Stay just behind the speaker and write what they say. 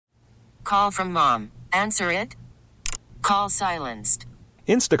Call from mom. Answer it. Call silenced.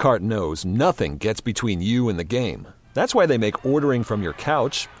 Instacart knows nothing gets between you and the game. That's why they make ordering from your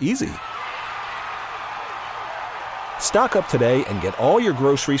couch easy. Stock up today and get all your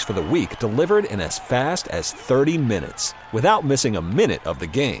groceries for the week delivered in as fast as 30 minutes without missing a minute of the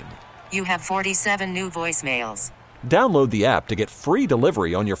game. You have 47 new voicemails. Download the app to get free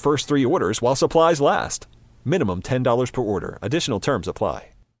delivery on your first 3 orders while supplies last. Minimum $10 per order. Additional terms apply.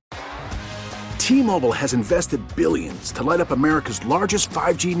 T-Mobile has invested billions to light up America's largest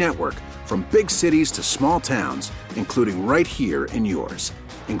 5G network, from big cities to small towns, including right here in yours.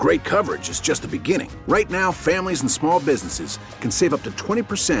 And great coverage is just the beginning. Right now, families and small businesses can save up to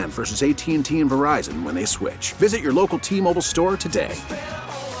 20% versus AT&T and Verizon when they switch. Visit your local T-Mobile store today.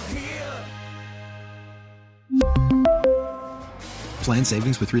 Plan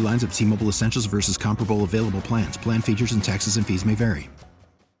savings with 3 lines of T-Mobile Essentials versus comparable available plans. Plan features and taxes and fees may vary.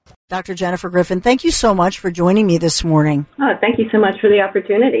 Dr. Jennifer Griffin, thank you so much for joining me this morning. Oh, thank you so much for the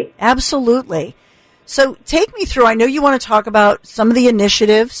opportunity. Absolutely. So take me through, I know you want to talk about some of the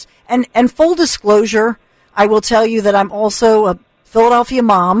initiatives, and full disclosure, I will tell you that I'm also a Philadelphia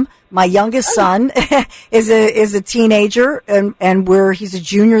mom. My youngest son is a teenager, and he's a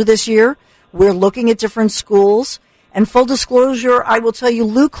junior this year. We're looking at different schools. And full disclosure, I will tell you,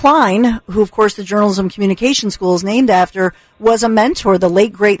 Lou Klein, who, of course, the Journalism Communication School is named after, was a mentor. The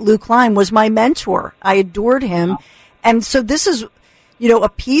late, great Lou Klein was my mentor. I adored him. And so this is, a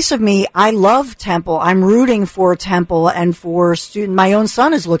piece of me. I love Temple. I'm rooting for Temple and for student. My own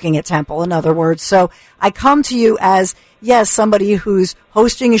son is looking at Temple, in other words. So I come to you as, yes, somebody who's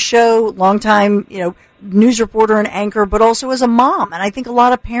hosting a show, longtime, news reporter and anchor, but also as a mom. And I think a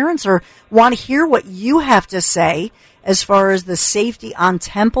lot of parents want to hear what you have to say as far as the safety on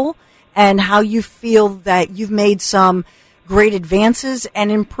Temple and how you feel that you've made some great advances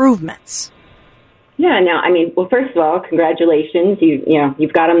and improvements. Yeah, no, I mean, well, first of all, congratulations.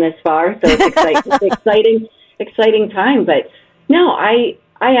 You've got them this far, so it's exciting time. But no, I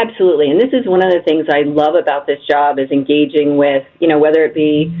absolutely, and this is one of the things I love about this job is engaging with, whether it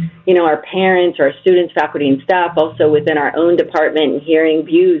be, our parents, our students, faculty, and staff, also within our own department and hearing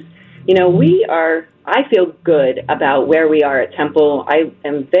views. I feel good about where we are at Temple. I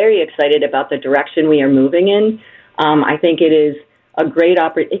am very excited about the direction we are moving in. I think it is a great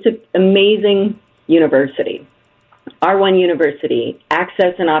it's an amazing university. R1 University,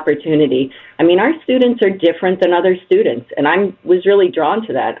 access and opportunity. I mean, our students are different than other students, and I was really drawn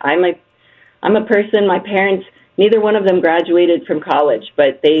to that. I'm a person, my parents, neither one of them graduated from college,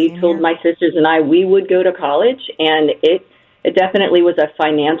 but they told my sisters and I we would go to college, and it definitely was a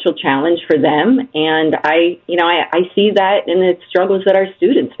financial challenge for them, and I see that in the struggles that our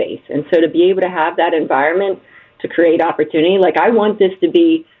students face. And so to be able to have that environment to create opportunity, like I want this to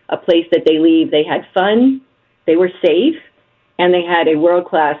be a place that they leave, they had fun, they were safe, and they had a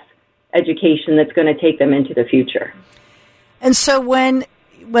world-class education that's going to take them into the future. And so when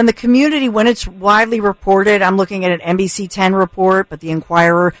the community, when it's widely reported, I'm looking at an NBC 10 report, but the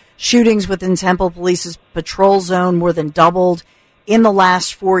Inquirer, shootings within Temple Police's patrol zone more than doubled in the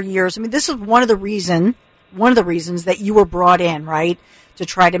last 4 years. I mean, this is one of the reasons that you were brought in, right, to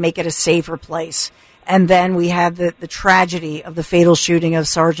try to make it a safer place. And then we have the tragedy of the fatal shooting of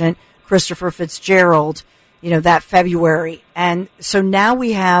Sergeant Christopher Fitzgerald, that February. And so now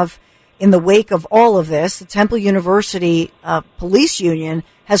we have, in the wake of all of this, the Temple University Police Union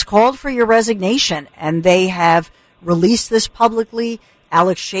has called for your resignation, and they have released this publicly.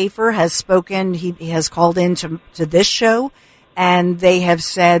 Alex Schaefer has spoken. He has called in to this show, and they have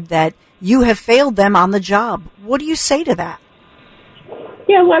said that you have failed them on the job. What do you say to that?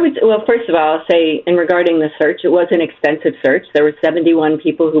 Yeah, well, first of all, I'll say, in regarding the search, it was an extensive search. There were 71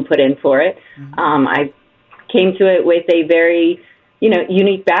 people who put in for it. Mm-hmm. I came to it with a very,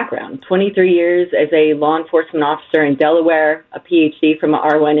 unique background. 23 years as a law enforcement officer in Delaware, a PhD from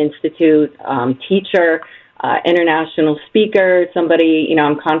R1 Institute, teacher, international speaker, somebody,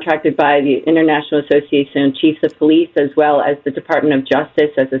 I'm contracted by the International Association of Chiefs of Police as well as the Department of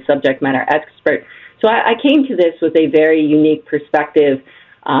Justice as a subject matter expert. So I came to this with a very unique perspective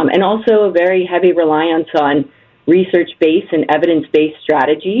and also a very heavy reliance on research-based and evidence-based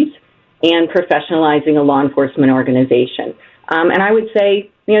strategies and professionalizing a law enforcement organization. And I would say,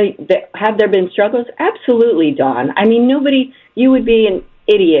 have there been struggles? Absolutely, Dawn. I mean, you would be an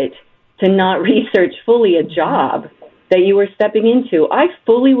idiot to not research fully a job that you were stepping into. I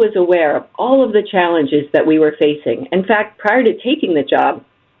fully was aware of all of the challenges that we were facing. In fact, prior to taking the job,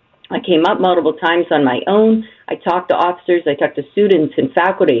 I came up multiple times on my own. I talked to officers. I talked to students and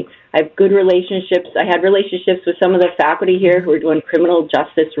faculty. I have good relationships. I had relationships with some of the faculty here who are doing criminal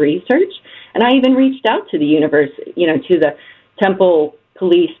justice research. And I even reached out to the university, to the Temple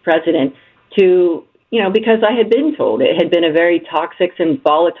police president because I had been told it had been a very toxic and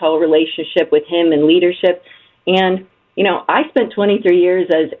volatile relationship with him and leadership. And, I spent 23 years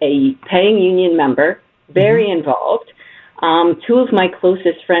as a paying union member, very involved. Two of my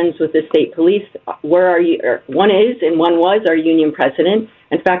closest friends with the state police one is and one was our union president.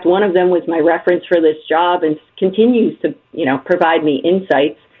 In fact, one of them was my reference for this job and continues to, provide me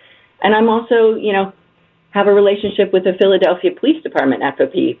insights. And I'm also, have a relationship with the Philadelphia Police Department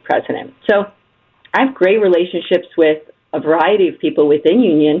FOP president. So I have great relationships with a variety of people within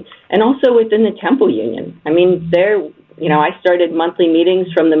union and also within the Temple Union. I mean, I started monthly meetings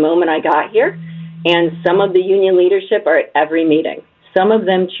from the moment I got here, and some of the union leadership are at every meeting. Some of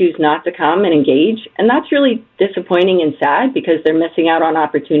them choose not to come and engage, and that's really disappointing and sad because they're missing out on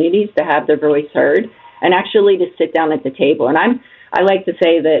opportunities to have their voice heard and actually to sit down at the table. And I like to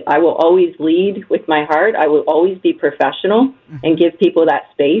say that I will always lead with my heart. I will always be professional and give people that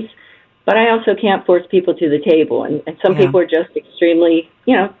space. But I also can't force people to the table. And some people are just extremely,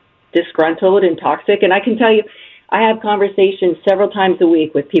 disgruntled and toxic. And I can tell you, I have conversations several times a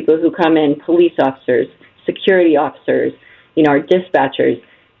week with people who come in, police officers, security officers, our dispatchers,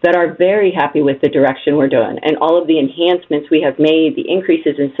 that are very happy with the direction we're doing and all of the enhancements we have made, the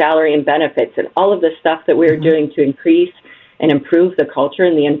increases in salary and benefits, and all of the stuff that we're doing to increase and improve the culture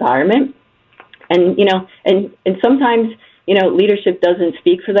and the environment. And, and sometimes, leadership doesn't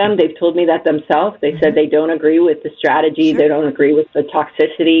speak for them. They've told me that themselves. They said they don't agree with the strategy. Sure. They don't agree with the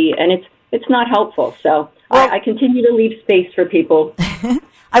toxicity, and it's not helpful. So I continue to leave space for people.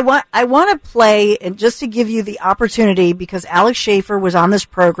 I want to play, and just to give you the opportunity, because Alex Schaefer was on this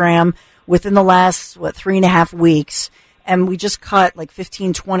program within the last, 3.5 weeks, and we just cut like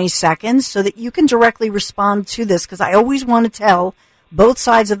 15, 20 seconds so that you can directly respond to this, because I always want to tell both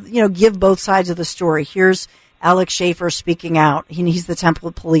sides of, give both sides of the story. Here's Alex Schaefer speaking out. He's the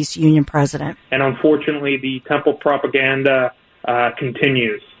Temple Police Union president. And unfortunately, the Temple propaganda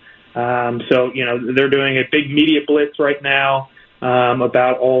continues. So, they're doing a big media blitz right now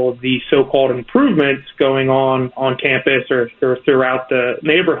about all of the so-called improvements going on campus or throughout the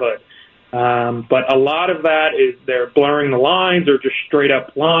neighborhood. But a lot of that is they're blurring the lines or just straight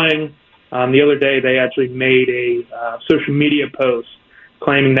up lying. The other day, they actually made a social media post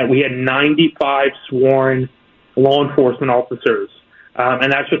claiming that we had 95 sworn law enforcement officers,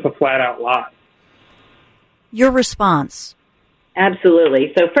 and that's just a flat-out lie. Your response?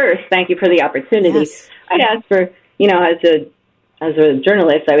 Absolutely. So first, thank you for the opportunity. Yes. I'd ask for, as a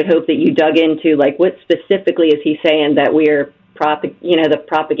journalist, I would hope that you dug into, what specifically is he saying that we're, the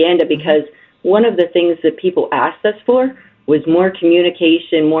propaganda, because one of the things that people asked us for was more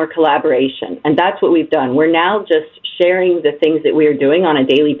communication, more collaboration, and that's what we've done. We're now just sharing the things that we are doing on a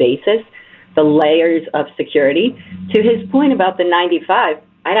daily basis, the layers of security. To his point about the 95,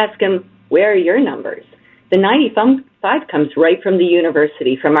 I'd ask him, where are your numbers? The 95 comes right from the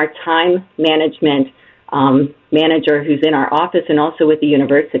university, from our time management manager who's in our office and also with the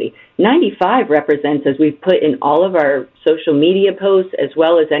university. 95 represents, as we've put in all of our social media posts, as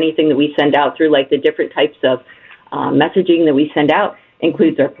well as anything that we send out through the different types of messaging that we send out,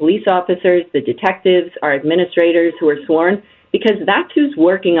 includes our police officers, the detectives, our administrators who are sworn, because that's who's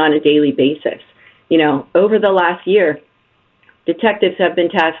working on a daily basis. Over the last year, detectives have been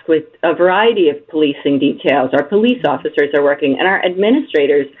tasked with a variety of policing details. Our police officers are working, and our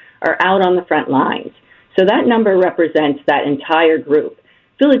administrators are out on the front lines. So that number represents that entire group.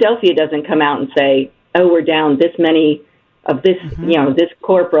 Philadelphia doesn't come out and say, oh, we're down this many of this, this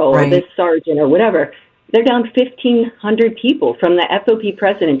corporal or this sergeant or whatever. They're down 1,500 people from the FOP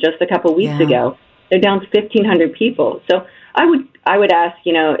president just a couple weeks ago. They're down 1,500 people. So I would ask,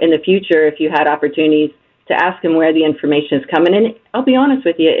 in the future, if you had opportunities to ask him where the information is coming. And I'll be honest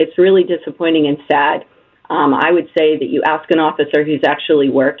with you, it's really disappointing and sad. I would say that you ask an officer who's actually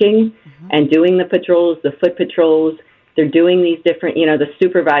working and doing the patrols, the foot patrols. They're doing these different, the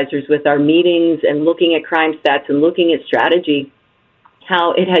supervisors with our meetings and looking at crime stats and looking at strategy,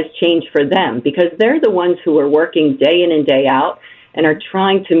 how it has changed for them, because they're the ones who are working day in and day out and are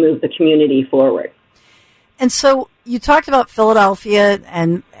trying to move the community forward. And so you talked about Philadelphia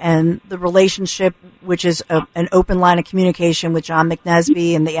and the relationship, which is an open line of communication with John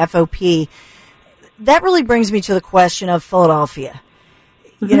McNesby and the FOP. That really brings me to the question of Philadelphia.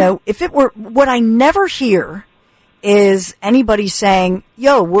 If it were, what I never hear is anybody saying,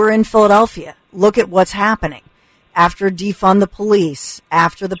 yo, we're in Philadelphia. Look at what's happening. after defund the police,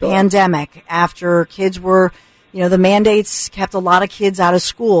 after the pandemic, after kids were, the mandates kept a lot of kids out of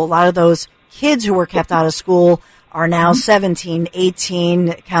school. A lot of those kids who were kept out of school are now 17,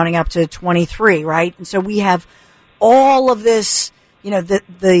 18, counting up to 23, right? And so we have all of this,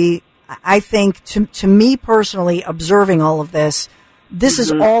 I think to me personally, observing all of this, this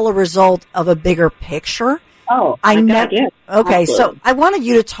is all a result of a bigger picture. Oh, Okay, absolutely. So I wanted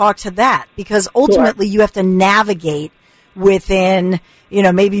you to talk to that because ultimately you have to navigate within,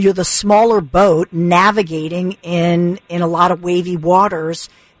 maybe you're the smaller boat navigating in a lot of wavy waters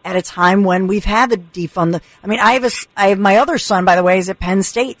at a time when we've had to defund I have my other son, by the way, is at Penn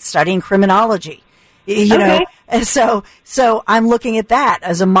State studying criminology. And so I'm looking at that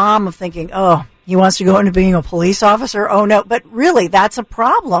as a mom of thinking, oh, he wants to go into being a police officer. Oh no, but really that's a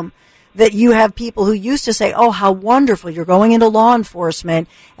problem. That you have people who used to say, oh, how wonderful, you're going into law enforcement.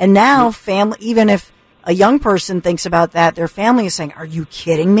 And now family, even if a young person thinks about that, their family is saying, are you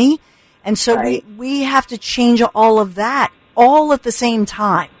kidding me? And so we have to change all of that all at the same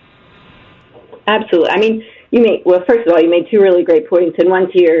time. Absolutely. First of all, you made two really great points. And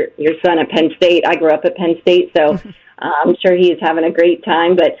one to your son at Penn State. I grew up at Penn State, so I'm sure he is having a great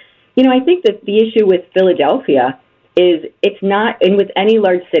time. But, I think that the issue with Philadelphia is it's not, and with any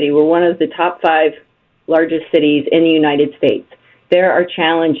large city, we're one of the top 5 largest cities in the United States. There are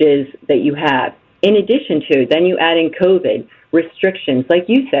challenges that you have. In addition to, then you add in COVID, restrictions, like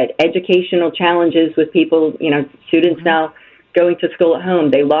you said, educational challenges with people, students now going to school at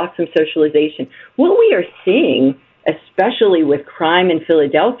home. They lost some socialization. What we are seeing, especially with crime in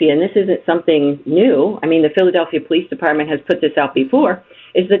Philadelphia, and this isn't something new, the Philadelphia Police Department has put this out before,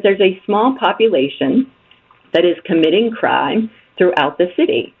 is that there's a small population that is committing crime throughout the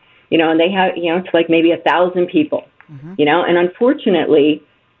city, and they have, it's like maybe 1,000 people, and unfortunately,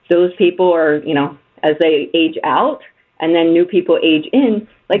 those people are, as they age out and then new people age in,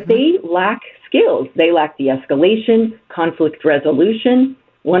 they lack skills. They lack de-escalation, conflict resolution.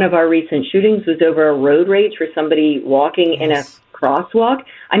 One of our recent shootings was over a road rage for somebody walking in a crosswalk.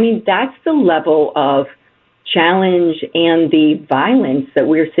 That's the level of challenge and the violence that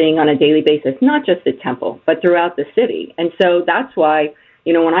we're seeing on a daily basis, not just at Temple, but throughout the city. And so that's why,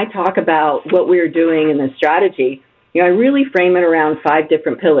 when I talk about what we're doing in the strategy, I really frame it around 5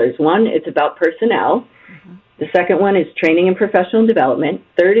 different pillars. One, it's about personnel. The second one is training and professional development.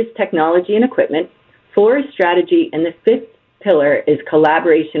 Third is technology and equipment. 4 is strategy. And the 5th pillar is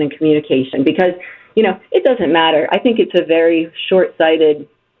collaboration and communication because, it doesn't matter. I think it's a very short-sighted,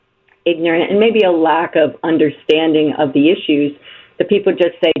 ignorant, and maybe a lack of understanding of the issues that people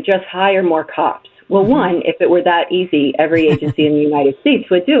just say, just hire more cops. Well, one, if it were that easy, every agency in the United States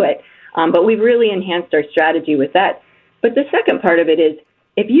would do it. But we've really enhanced our strategy with that. But the second part of it is,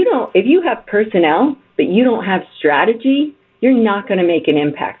 if you have personnel, but you don't have strategy, you're not going to make an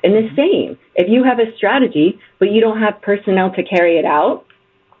impact. And the same, if you have a strategy, but you don't have personnel to carry it out,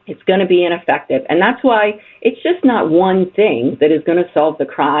 it's going to be ineffective. And that's why it's just not one thing that is going to solve the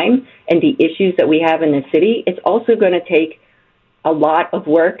crime and the issues that we have in the city. It's also going to take a lot of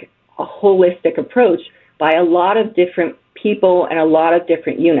work, a holistic approach by a lot of different people and a lot of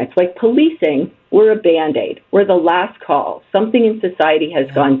different units. Like policing, we're a Band-Aid. We're the last call. Something in society has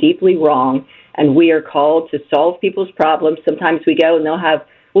gone deeply wrong, and we are called to solve people's problems. Sometimes we go and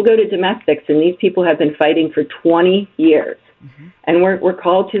we'll go to domestics, and these people have been fighting for 20 years. And we're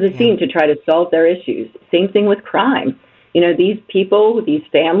called to the scene to try to solve their issues. Same thing with crime. These people, these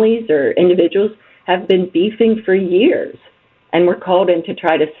families or individuals have been beefing for years, and we're called in to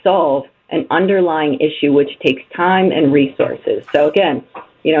try to solve an underlying issue which takes time and resources. So again,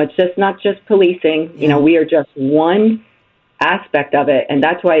 it's just not just policing. We are just one aspect of it, and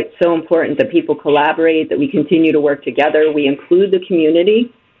that's why it's so important that people collaborate, that we continue to work together. We include the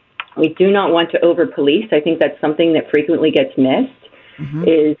community. We do not want to over-police. I think that's something that frequently gets missed,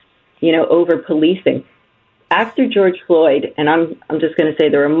 is, over-policing. After George Floyd, and I'm just going to say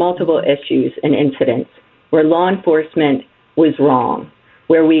there were multiple issues and incidents where law enforcement was wrong,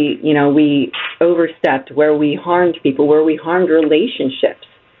 where we overstepped, where we harmed people, where we harmed relationships.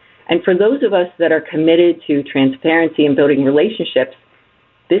 And for those of us that are committed to transparency and building relationships,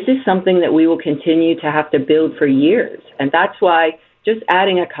 this is something that we will continue to have to build for years. And that's why just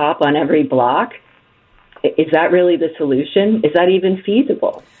adding a cop on every block, is that really the solution? Is that even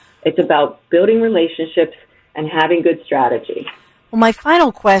feasible? It's about building relationships and having good strategy. Well, my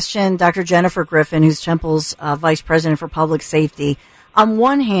final question, Dr. Jennifer Griffin, who's Temple's Vice President for Public Safety. On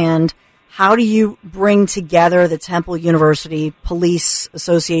one hand, how do you bring together the Temple University Police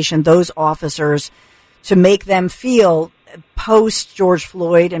Association, those officers, to make them feel post George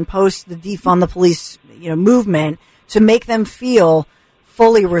Floyd and post the defund the police, movement to make them feel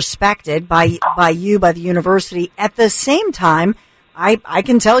fully respected by you, by the university. At the same time, I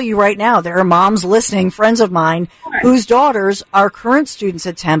can tell you right now, there are moms listening, friends of mine, whose daughters are current students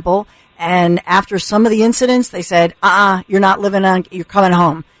at Temple, and after some of the incidents, they said, you're not living on, you're coming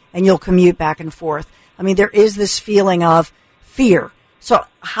home, and you'll commute back and forth. I mean, there is this feeling of fear. So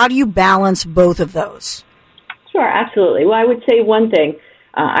how do you balance both of those? Sure, absolutely. Well, I would say one thing.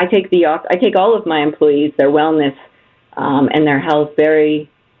 I take all of my employees, their wellness and their health very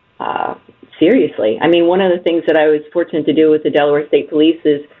seriously. I mean, one of the things that I was fortunate to do with the Delaware State Police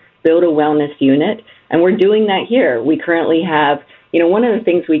is build a wellness unit, and we're doing that here. We currently have, one of the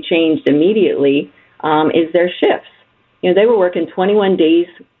things we changed immediately is their shifts. They were working 21 days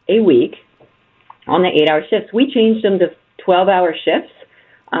a week on the 8-hour shifts. We changed them to 12-hour shifts,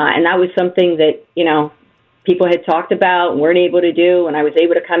 and that was something that, people had talked about and weren't able to do, and I was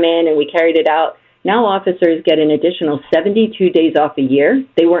able to come in and we carried it out. Now officers get an additional 72 days off a year.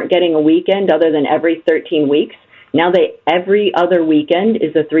 They weren't getting a weekend other than every 13 weeks. Now every other weekend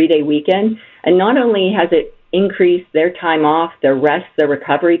is a 3-day weekend. And not only has it increased their time off, their rest, their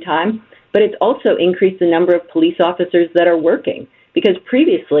recovery time, but it's also increased the number of police officers that are working. Because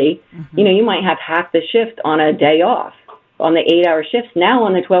previously, you might have half the shift on a day off on the 8-hour shifts. Now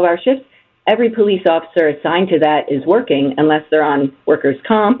on the 12-hour shifts, every police officer assigned to that is working unless they're on workers'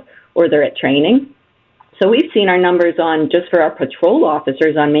 comp or they're at training. So we've seen our numbers on, just for our patrol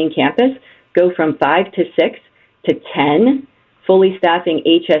officers on main campus, go from 5 to 6 to 10, fully staffing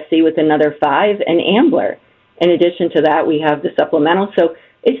HSC with another 5, and Ambler. In addition to that, we have the supplemental. So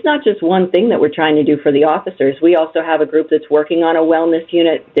it's not just one thing that we're trying to do for the officers. We also have a group that's working on a wellness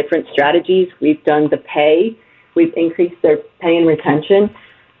unit, different strategies. We've done the pay. We've increased their pay and retention.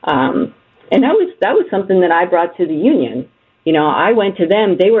 And that was something that I brought to the union. I went to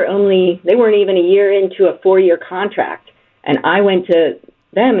them. They weren't even a year into a 4-year contract. And I went to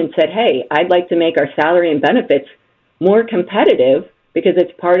them and said, hey, I'd like to make our salary and benefits more competitive because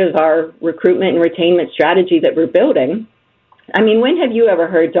it's part of our recruitment and retainment strategy that we're building. I mean, when have you ever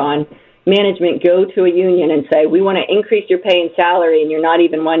heard, Dawn, management go to a union and say, we want to increase your pay and salary, and you're not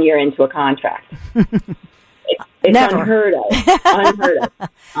even 1 year into a contract? It's Never. Unheard of.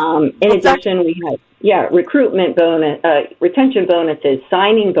 In addition, we have recruitment bonus, retention bonuses,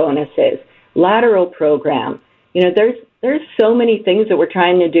 signing bonuses, lateral program. There's so many things that we're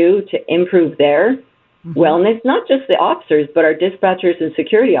trying to do to improve their wellness, not just the officers, but our dispatchers and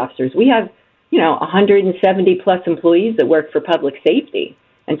security officers. We have 170 plus employees that work for public safety,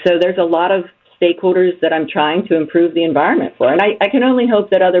 and so there's a lot of stakeholders that I'm trying to improve the environment for. And I can only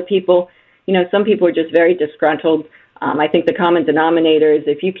hope that other people. Some people are just very disgruntled. I think the common denominator is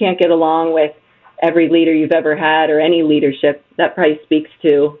if you can't get along with every leader you've ever had or any leadership, that probably speaks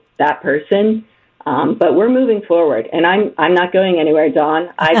to that person. But we're moving forward, and I'm not going anywhere, Dawn.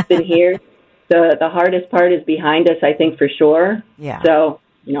 I've been here. The hardest part is behind us, I think, for sure. Yeah. So,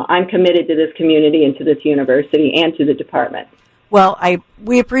 I'm committed to this community and to this university and to the department. Well,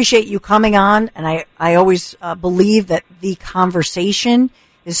 we appreciate you coming on, and I always believe that the conversation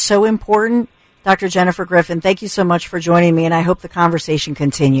is so important. Dr. Jennifer Griffin, thank you so much for joining me, and I hope the conversation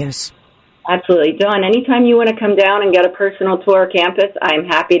continues. Absolutely. Dawn, anytime you want to come down and get a personal tour of campus, I'm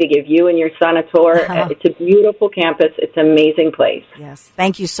happy to give you and your son a tour. It's a beautiful campus. It's an amazing place. Yes.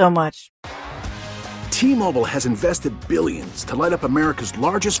 Thank you so much. T-Mobile has invested billions to light up America's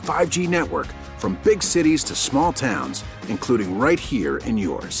largest 5G network, from big cities to small towns, including right here in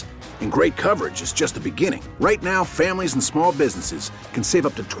yours. And great coverage is just the beginning. Right now, families and small businesses can save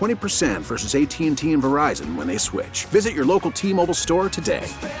up to 20% versus AT&T and Verizon when they switch. Visit your local T-Mobile store today.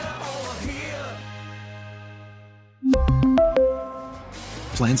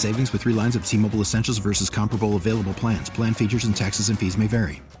 Plan savings with 3 lines of T-Mobile Essentials versus comparable available plans. Plan features and taxes and fees may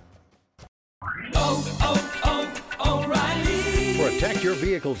vary. Protect your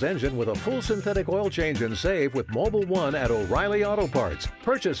vehicle's engine with a full synthetic oil change and save with Mobile One at O'Reilly Auto Parts.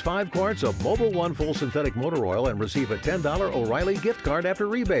 Purchase 5 quarts of Mobile One full synthetic motor oil and receive a $10 O'Reilly gift card after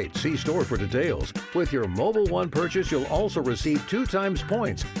rebate. See store for details. With your Mobile One purchase, you'll also receive 2 times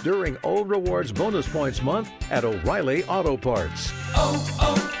points during O Rewards Bonus Points Month at O'Reilly Auto Parts.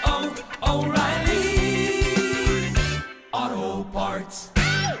 O'Reilly Auto Parts.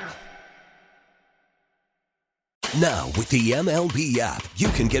 Now, with the MLB app, you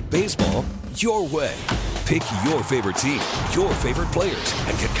can get baseball your way. Pick your favorite team, your favorite players,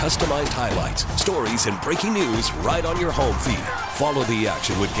 and get customized highlights, stories, and breaking news right on your home feed. Follow the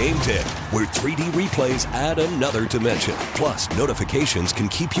action with Game 10, where 3D replays add another dimension. Plus, notifications can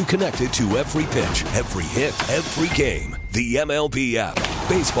keep you connected to every pitch, every hit, every game. The MLB app.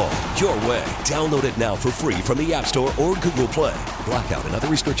 Baseball, your way. Download it now for free from the App Store or Google Play. Blackout and other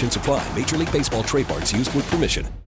restrictions apply. Major League Baseball trademarks used with permission.